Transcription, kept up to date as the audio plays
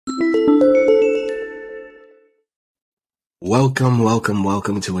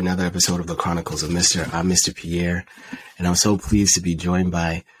Welcome to another episode of the Chronicles of Mr. I'm Mr. Pierre, and I'm so pleased to be joined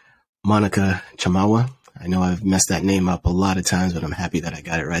by Monica Chamagua. I know I've messed that name up a lot of times, but I'm happy that I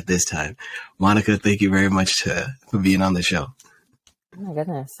got it right this time. Monica, thank you very much for being on the show. Oh my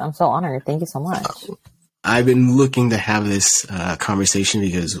goodness, I'm so honored. Thank you so much. I've been looking to have this conversation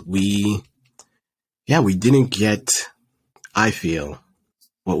because we didn't get, I feel,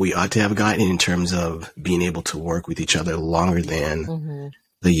 what we ought to have gotten in terms of being able to work with each other longer than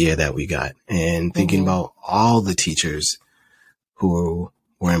the year that we got. And thinking about all the teachers who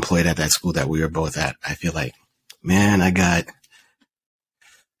were employed at that school that we were both at, I feel like, man, I got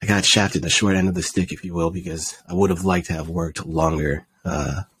shafted the short end of the stick, if you will, because I would have liked to have worked longer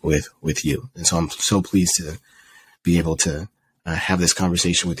with you. And so I'm so pleased to be able to have this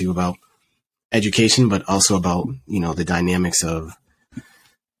conversation with you about education, but also about, the dynamics of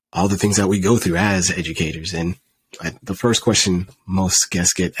all the things that we go through as educators. And the first question most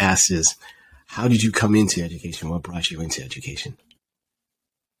guests get asked is, how did you come into education? What brought you into education?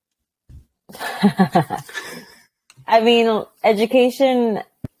 I mean, education,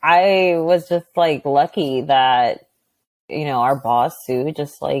 I was just lucky that, our boss, Sue,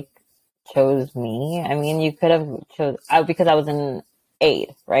 just chose me. I mean, you could have because I was an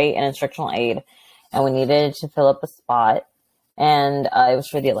aide, right? An instructional aide. And we needed to fill up a spot. And it was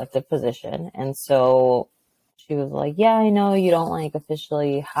for the elective position. And so she was like, yeah, I know you don't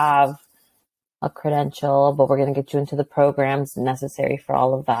officially have a credential, but we're going to get you into the programs necessary for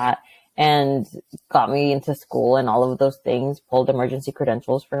all of that. And got me into school and all of those things, pulled emergency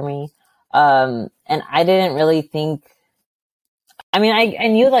credentials for me. And I didn't really think, I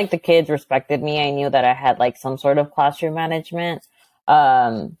knew the kids respected me. I knew that I had some sort of classroom management,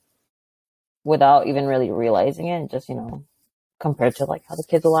 without even really realizing it. Just, compared to how the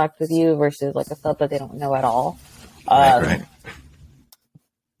kids will act with you versus a stuff that they don't know at all. Right.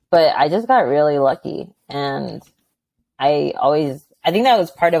 But I just got really lucky. And I think that was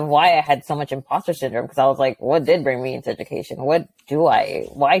part of why I had so much imposter syndrome, because I was like, what did bring me into education? Why do I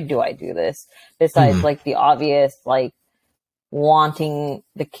do this? Besides the obvious, wanting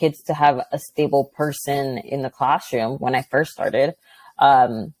the kids to have a stable person in the classroom when I first started.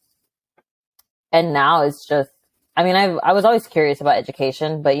 And now it's just, I was always curious about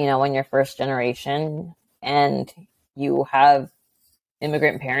education, but when you're first generation and you have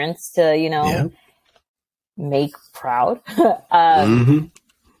immigrant parents to, make proud,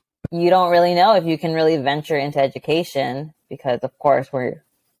 you don't really know if you can really venture into education, because of course we're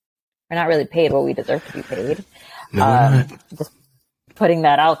not really paid what we deserve to be paid. No, just putting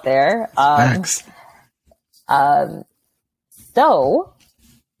that out there. Facts. So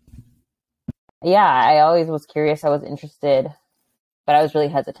yeah, I always was curious. I was interested, but I was really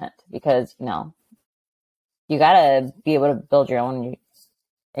hesitant because, you gotta be able to build your own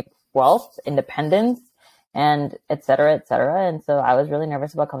wealth, independence, and et cetera, et cetera. And so I was really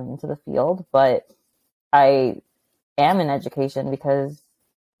nervous about coming into the field, but I am in education because,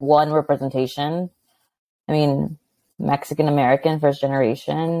 one, representation. Mexican American, first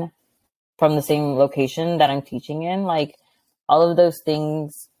generation, from the same location that I'm teaching in, all of those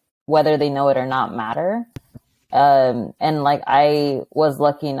things, whether they know it or not, matter. And I was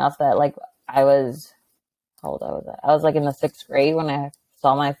lucky enough that I was, how old I was? I was in the 6th grade when I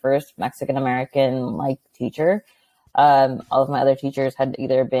saw my first Mexican American teacher. All of my other teachers had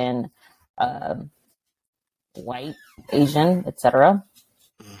either been white, Asian, etc.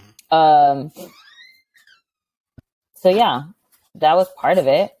 So yeah, that was part of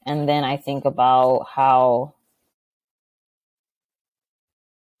it. And then I think about how,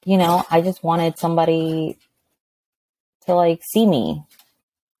 I just wanted somebody to see me.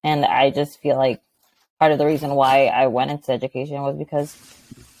 And I just feel part of the reason why I went into education was because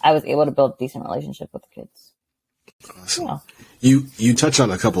I was able to build decent relationships with the kids. Awesome. You touched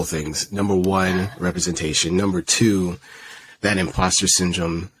on a couple things. Number one, representation. Number two, that imposter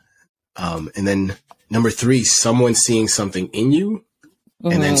syndrome. And then number three, someone seeing something in you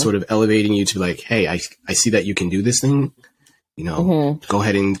and then sort of elevating you to hey, I see that you can do this thing. Go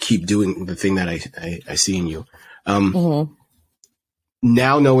ahead and keep doing the thing that I see in you.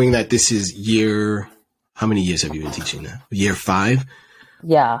 Now knowing that this is how many years have you been teaching now? Year 5?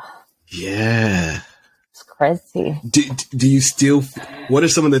 Yeah. Yeah. It's crazy. Do you still, what are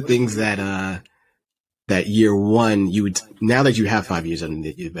some of the things that year 1 you would, now that you have 5 years under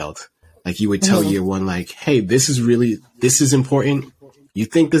your belt, you would tell year 1, hey, this is important. You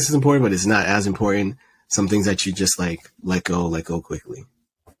think this is important, but it's not as important. Some things that you just let go quickly.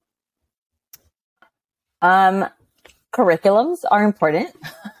 Curriculums are important.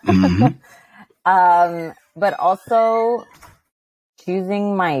 But also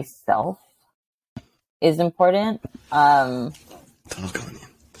choosing myself is important. Talk on it.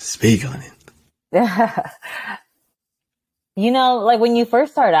 Speak on it. You know, like when you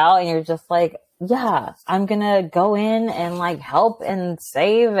first start out and you're just like, yeah, I'm going to go in and like help and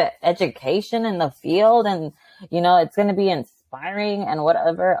save education in the field. And, you know, it's going to be inspiring and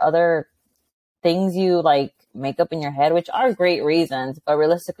whatever other things you like make up in your head, which are great reasons. But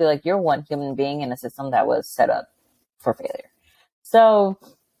realistically, like you're one human being in a system that was set up for failure. So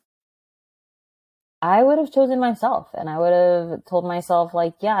I would have chosen myself and I would have told myself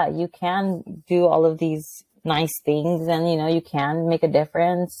like, yeah, you can do all of these nice things and, you know, you can make a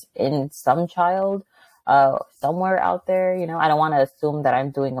difference in some child, somewhere out there. You know, I don't want to assume that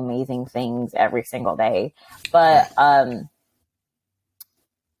I'm doing amazing things every single day, but,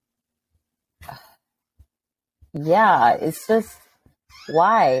 yeah, it's just,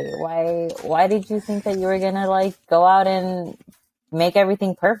 why did you think that you were going to like go out and make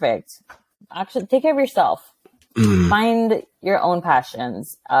everything perfect? Actually, take care of yourself. Find your own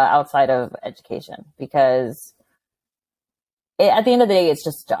passions outside of education, because at the end of the day, it's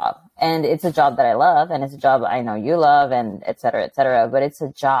just a job, and it's a job that I love, and it's a job I know you love, and et cetera, but it's a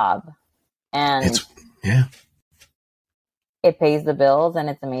job, and it pays the bills, and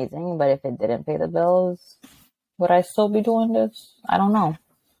it's amazing. But if it didn't pay the bills, would I still be doing this? I don't know.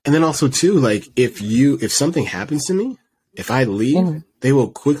 And then also too, like if something happens to me, if I leave, they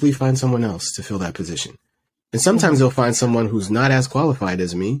will quickly find someone else to fill that position. And sometimes they'll find someone who's not as qualified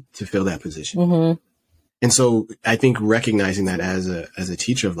as me to fill that position. And so I think recognizing that as a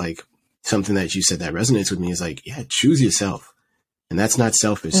teacher of like something that you said that resonates with me is like, yeah, choose yourself. And that's not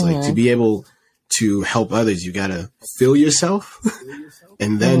selfish. Like to be able to help others, you got to fill yourself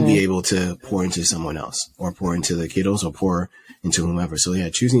and then be able to pour into someone else or pour into the kiddos or pour into whomever. So yeah,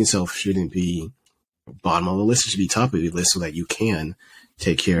 choosing yourself shouldn't be bottom of the list. It should be top of the list so that you can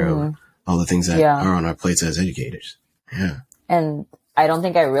take care of all the things that are on our plates as educators. Yeah. And I don't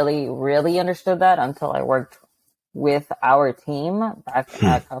think I really understood that until I worked with our team back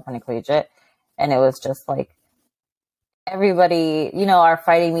at California Collegiate. And it was just like everybody, you know, our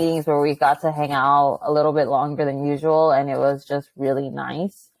Friday meetings where we got to hang out a little bit longer than usual. And it was just really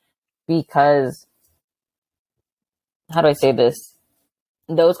nice because, how do I say this?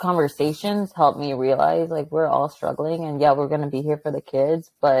 Those conversations helped me realize like we're all struggling, and yeah, we're going to be here for the kids,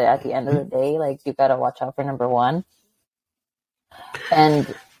 but at the end of the day, like you got to watch out for number one.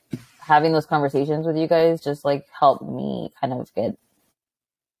 And having those conversations with you guys just like helped me kind of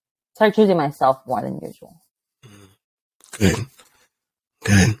start choosing myself more than usual. Good.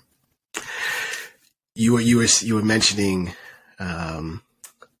 You were mentioning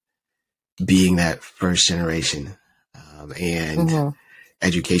being that first generation and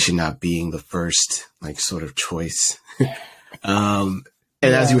education not being the first like sort of choice. And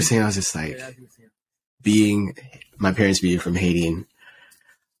as you were saying, I was just like my parents being from Haiti, and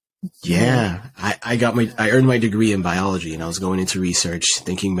I earned my degree in biology, and I was going into research,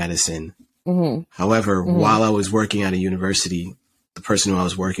 thinking medicine. However, while I was working at a university, the person who I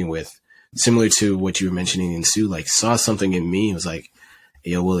was working with, similar to what you were mentioning in Sue, like saw something in me. It was like,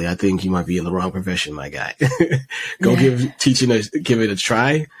 hey, yo, Willie, I think you might be in the wrong profession, my guy. Go give it a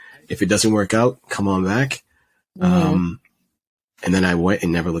try. If it doesn't work out, come on back. And then I went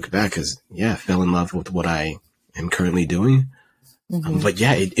and never looked back because, fell in love with what I am currently doing. But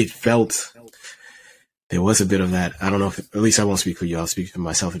it felt, there was a bit of that. I don't know if, at least I won't speak for you. I'll speak for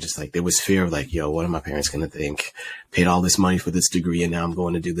myself. It's just like, there was fear of like, yo, what are my parents going to think? Paid all this money for this degree and now I'm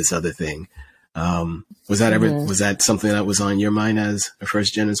going to do this other thing. Was that something that was on your mind as a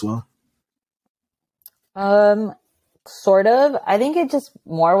first gen as well? Sort of. I think it just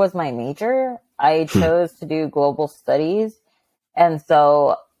more was my major. I chose to do global studies. And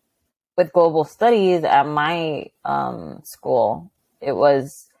so with global studies at my school, there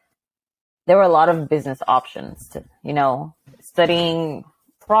were a lot of business options to, studying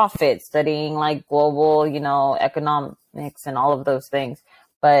profit, studying like global, economics and all of those things.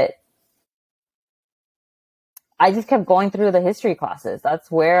 But I just kept going through the history classes.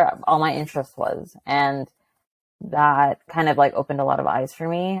 That's where all my interest was. And that kind of like opened a lot of eyes for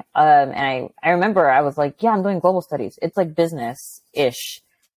me. And I remember I was like, I'm doing global studies. It's like business-ish.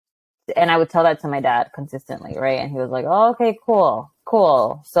 And I would tell that to my dad consistently, right? And he was like, oh, okay, cool.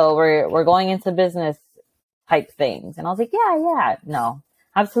 So we're going into business type things. And I was like, yeah, no,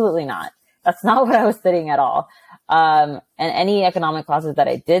 absolutely not. That's not what I was studying at all. And any economic classes that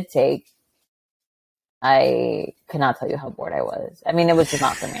I did take, I could not tell you how bored I was. I mean, it was just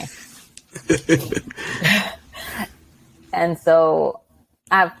not for me. And so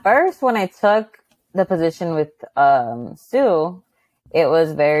at first, when I took the position with Sue, it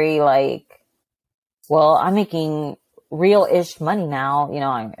was very like, well, I'm making real-ish money now. You know,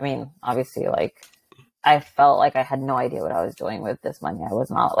 I mean, obviously, like, I felt like I had no idea what I was doing with this money. I was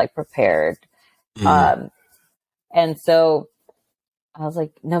not like prepared. And so I was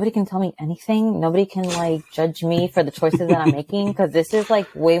like, nobody can tell me anything. Nobody can like judge me for the choices that I'm making because this is like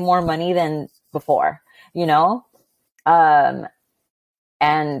way more money than before, you know? And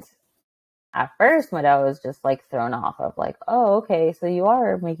at first my dad was just like thrown off of like, oh, okay, so you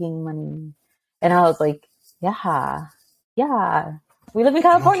are making money. And I was like, yeah. We live in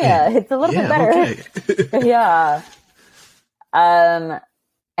California. Okay. It's a little bit better. Okay. Yeah.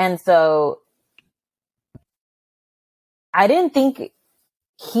 And so I didn't think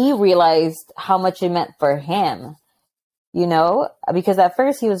he realized how much it meant for him, you know, because at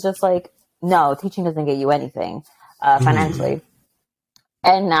first he was just like, no, teaching doesn't get you anything financially.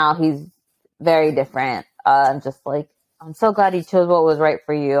 And now he's very different. Just like, I'm so glad you chose what was right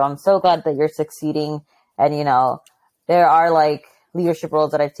for you. I'm so glad that you're succeeding. And, you know, there are like leadership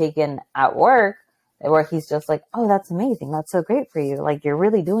roles that I've taken at work where he's just like, oh, that's amazing. That's so great for you. Like, you're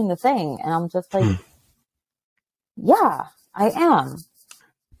really doing the thing. And I'm just like, yeah, I am.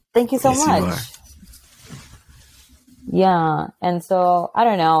 Thank you so much. Yeah. And so, I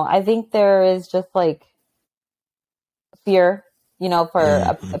don't know. I think there is just like fear, you know, for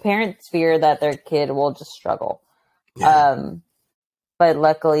a parent's fear that their kid will just struggle. Yeah. But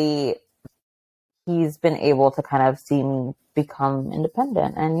luckily, he's been able to kind of see me become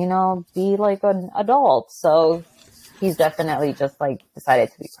independent and, you know, be like an adult. So he's definitely just like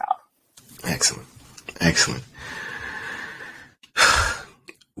decided to be proud. Excellent.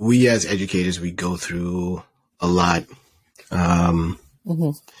 We as educators, we go through a lot. And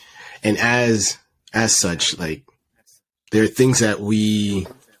as such, like, there are things that we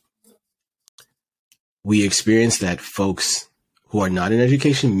experience that folks who are not in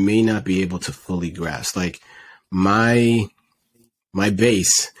education may not be able to fully grasp. Like my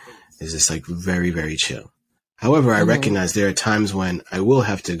bass is just like very, very chill. However, I recognize there are times when I will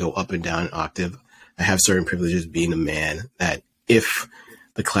have to go up and down an octave. I have certain privileges being a man that if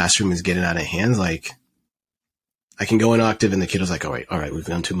the classroom is getting out of hand, like I can go an octave and the kid was like, all right, we've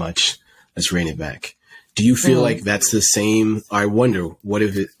done too much. Let's rein it back. Do you feel like that's the same? I wonder,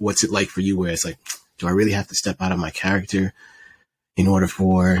 what's it like for you where it's like, do I really have to step out of my character in order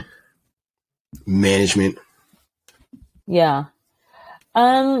for management? Yeah.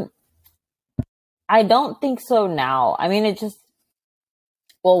 I don't think so now. I mean, it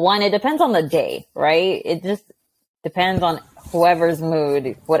depends on the day, right? It just depends on whoever's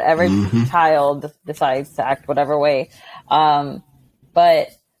mood, whatever child decides to act whatever way. But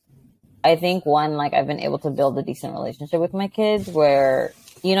I think like I've been able to build a decent relationship with my kids where,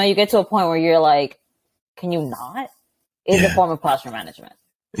 you know, you get to a point where you're like, can you not? Is a form of classroom management.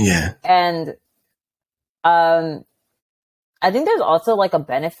 Yeah. And, I think there's also like a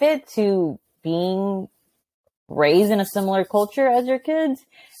benefit to being raised in a similar culture as your kids,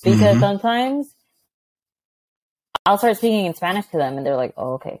 because sometimes I'll start speaking in Spanish to them and they're like,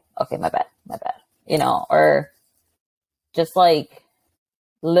 oh, okay, my bad, you know, or just like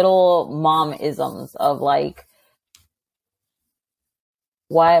little mom isms of like,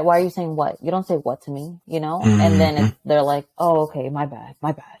 why are you saying what? You don't say what to me, you know? And then they're like, oh, okay, my bad.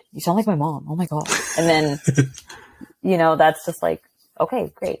 You sound like my mom. Oh my God. And then, you know, that's just like,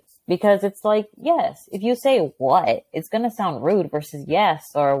 okay, great. Because it's like, yes, if you say what, it's going to sound rude versus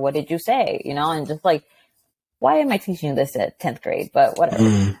yes, or what did you say, you know? And just like, why am I teaching you this at 10th grade? But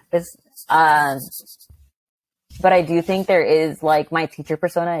whatever. But I do think there is like, my teacher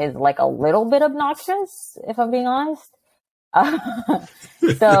persona is like a little bit obnoxious, if I'm being honest.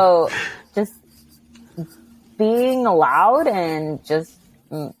 So just being loud and just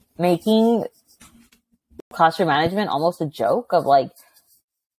making classroom management almost a joke of like,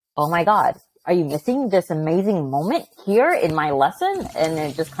 oh my God, are you missing this amazing moment here in my lesson? And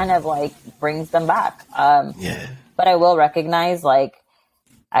it just kind of like brings them back. But I will recognize like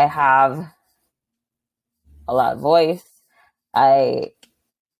I have a loud voice. I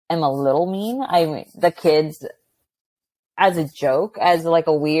am a little mean. The kids, as a joke, as like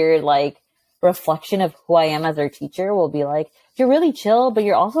a weird like reflection of who I am as their teacher, will be like, you're really chill, but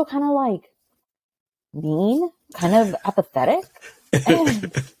you're also kind of like mean, kind of apathetic.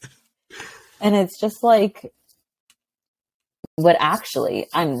 And it's just like, but actually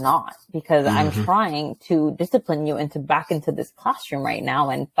I'm not, because I'm trying to discipline you back into this classroom right now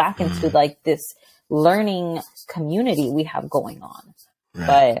and back into like this learning community we have going on. Right.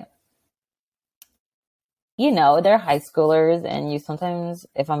 But you know, they're high schoolers, and you sometimes,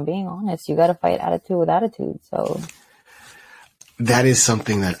 if I'm being honest, you got to fight attitude with attitude. So that is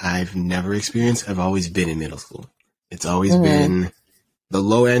something that I've never experienced. I've always been in middle school. It's always been, the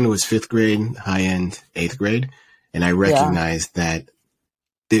low end was 5th grade, high end 8th grade. And I recognize that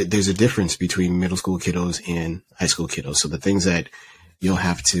there's a difference between middle school kiddos and high school kiddos. So the things that you'll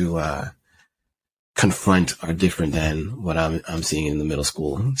have to confront are different than what I'm seeing in the middle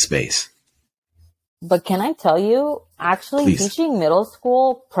school space. But can I tell you, actually, Please. Teaching middle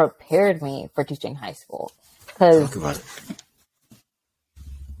school prepared me for teaching high school. Because Talk about it.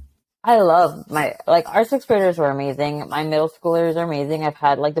 I love our 6th graders were amazing. My middle schoolers are amazing. I've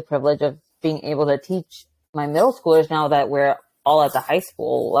had like the privilege of being able to teach my middle schoolers now that we're all at the high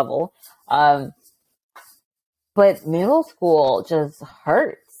school level. But middle school just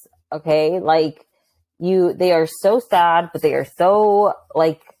hurts. Okay. Like they are so sad, but they are so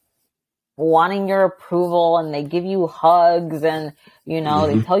like wanting your approval, and they give you hugs, and, you know,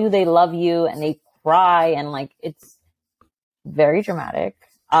 they tell you they love you, and they cry, and like, it's very dramatic.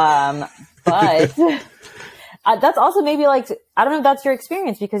 But that's also maybe like, I don't know if that's your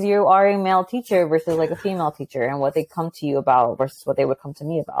experience, because you are a male teacher versus like a female teacher, and what they come to you about versus what they would come to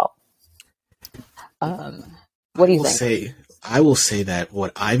me about. What do you think? I will say that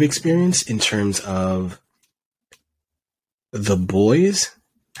what I've experienced in terms of the boys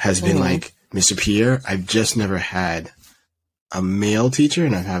has been like, Mr. Pierre, I've just never had a male teacher,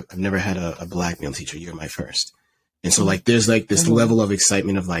 and I've never had a black male teacher. You're my first. And so like, there's like this level of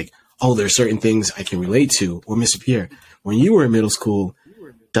excitement of like, oh, there's certain things I can relate to. Or Mr. Pierre, when you were in middle school, ...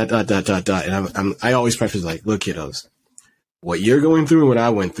 And I always preface like, look, kiddos, what you're going through and what I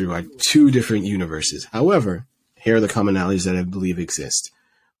went through are two different universes. However, here are the commonalities that I believe exist.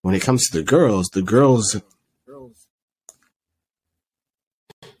 When it comes to the girls,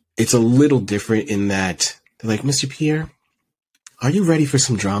 it's a little different in that they're like, Mr. Pierre, are you ready for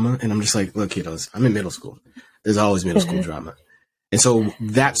some drama? And I'm just like, look, kiddos, I'm in middle school. There's always middle school drama. And so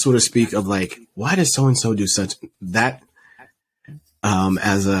that sort of speak of like, why does so-and-so do such that,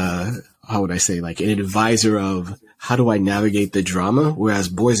 as a, how would I say, like an advisor of how do I navigate the drama? Whereas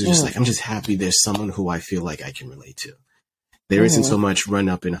boys are just like, I'm just happy there's someone who I feel like I can relate to. There isn't so much run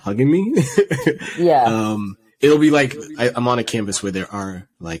up and hugging me. It'll be like, I'm on a campus where there are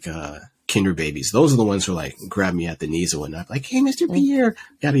like, kinder babies. Those are the ones who like grab me at the knees or whatnot. Like, hey, Mr. Pierre,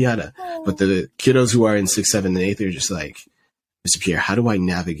 yada, yada. But the kiddos who are in 6th, 7th, and 8th, they're just like, Mr. Pierre, how do I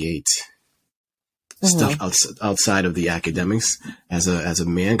navigate stuff outside of the academics as a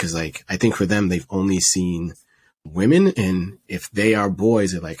man? Cause like, I think for them, they've only seen women. And if they are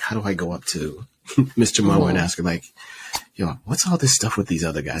boys, they're like, how do I go up to Miss Chamagua and ask her like, yo, what's all this stuff with these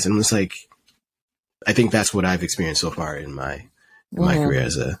other guys? And it's like, I think that's what I've experienced so far in my career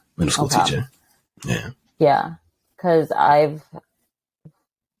as a middle school teacher. Yeah. Yeah. Cause I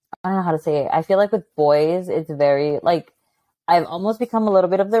don't know how to say it. I feel like with boys, it's very like, I've almost become a little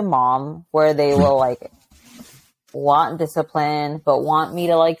bit of their mom, where they will like want discipline, but want me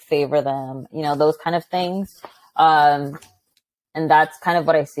to like favor them, you know, those kind of things. And that's kind of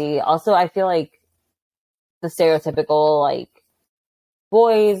what I see. Also, I feel like the stereotypical, like,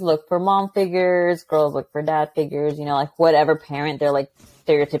 boys look for mom figures, girls look for dad figures, you know, like whatever parent they're like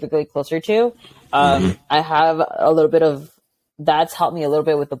stereotypically closer to. I have a little bit of, that's helped me a little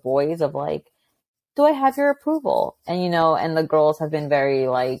bit with the boys of like, do I have your approval? And, you know, and the girls have been very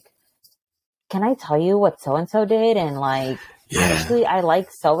like, can I tell you what so-and-so did? And like, actually, I like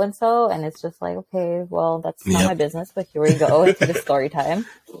so-and-so. And it's just like, okay, well, that's not my business, but here we go into the story time.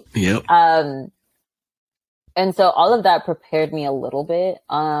 And so all of that prepared me a little bit,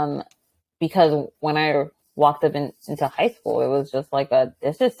 because when I walked up into high school, it was just like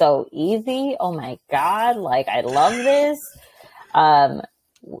this is so easy. Oh my God. Like, I love this.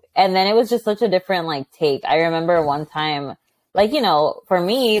 And then it was just such a different like take. I remember one time, like, you know, for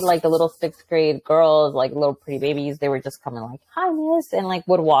me, like the little 6th grade girls, like little pretty babies, they were just coming like, hi, miss, and like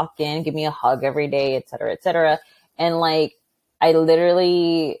would walk in, give me a hug every day, et cetera, et cetera. And like, I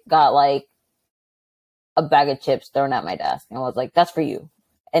literally got like a bag of chips thrown at my desk and was like, that's for you,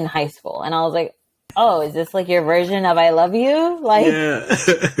 in high school. And I was like, oh, is this like your version of I love you? Like,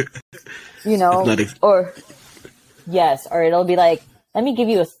 you know, or yes, or it'll be like, let me give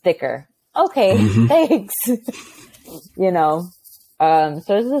you a sticker. Okay, thanks. You know, so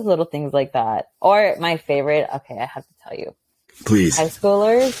there's just little things like that. Or my favorite, okay, I have to tell you. Please. High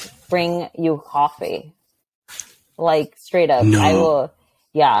schoolers bring you coffee. Like, straight up. No. I will,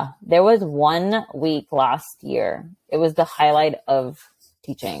 yeah. There was 1 week last year. It was the highlight of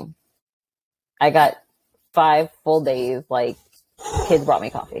teaching. I got 5 full days, like, kids brought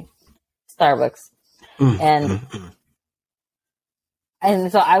me coffee. Starbucks. And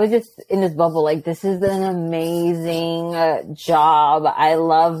And so I was just in this bubble, like, this is an amazing job. I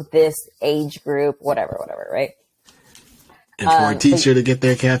love this age group, whatever, right? And for a teacher to get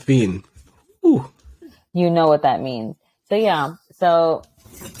their caffeine, ooh. You know what that means. So yeah, so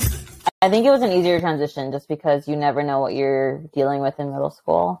I think it was an easier transition just because you never know what you're dealing with in middle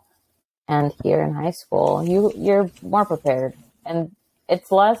school. And here in high school, you're more prepared. And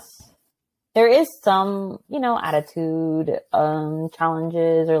it's less, there is some, attitude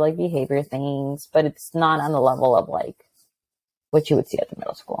challenges or like behavior things, but it's not on the level of like what you would see at the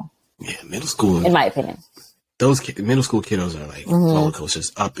middle school. Yeah, middle school, in my opinion. Those middle school kiddos are like roller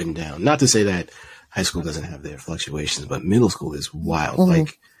coasters, up and down. Not to say that high school doesn't have their fluctuations, but middle school is wild.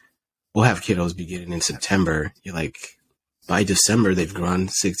 Like, we'll have kiddos beginning in September. You're like, by December, they've grown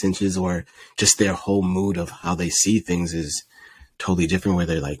 6 inches, or just their whole mood of how they see things is totally different, where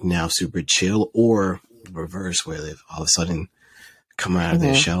they're like now super chill, or reverse, where they've all of a sudden come out of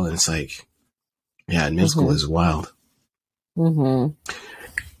their shell. And it's like, yeah, middle school is wild. Oh.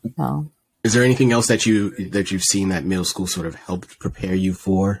 Is there anything else that you've seen that middle school sort of helped prepare you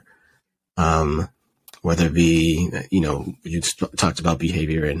for? Whether it be, you talked about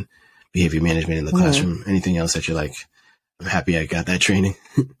behavior and behavior management in the classroom. Anything else that you're like, I'm happy I got that training?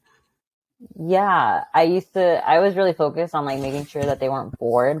 Yeah, I was really focused on like making sure that they weren't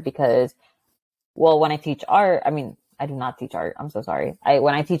bored because, well, when I teach art, I mean, I do not teach art. I'm so sorry.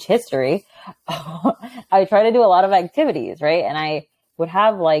 When I teach history, I try to do a lot of activities, right? And I would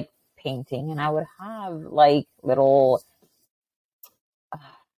have like painting, and I would have like little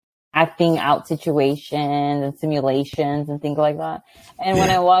acting out situations and simulations and things like that. And when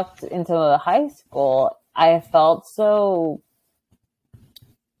I walked into a high school, I felt so,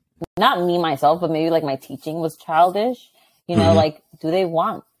 not me myself, but maybe like my teaching was childish. Like, do they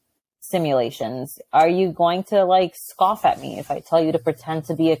want simulations? Are you going to like scoff at me if I tell you to pretend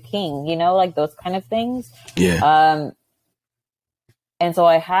to be a king? Like those kind of things. Yeah. And so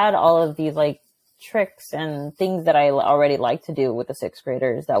I had all of these like tricks and things that I already like to do with the 6th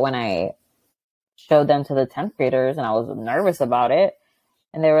graders, that when I showed them to the 10th graders and I was nervous about it,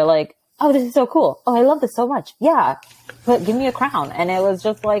 and they were like, oh, this is so cool. Oh, I love this so much. Yeah, but give me a crown. And it was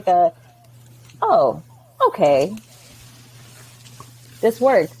just like oh, okay, this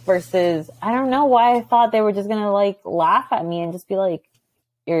works, versus I don't know why I thought they were just going to like laugh at me and just be like,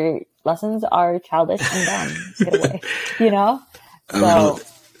 your lessons are childish and dumb. Get away, So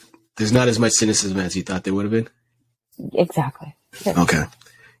there's not as much cynicism as you thought there would have been. Exactly. Okay.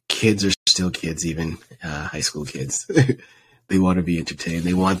 Kids are still kids, even high school kids. They want to be entertained.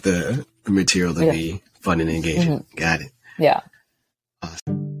 They want the material to be fun and engaging. Got it. Yeah.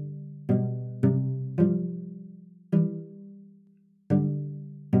 Awesome.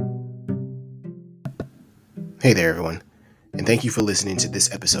 Hey there, everyone. And thank you for listening to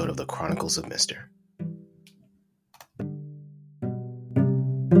this episode of the Chronicles of Mr.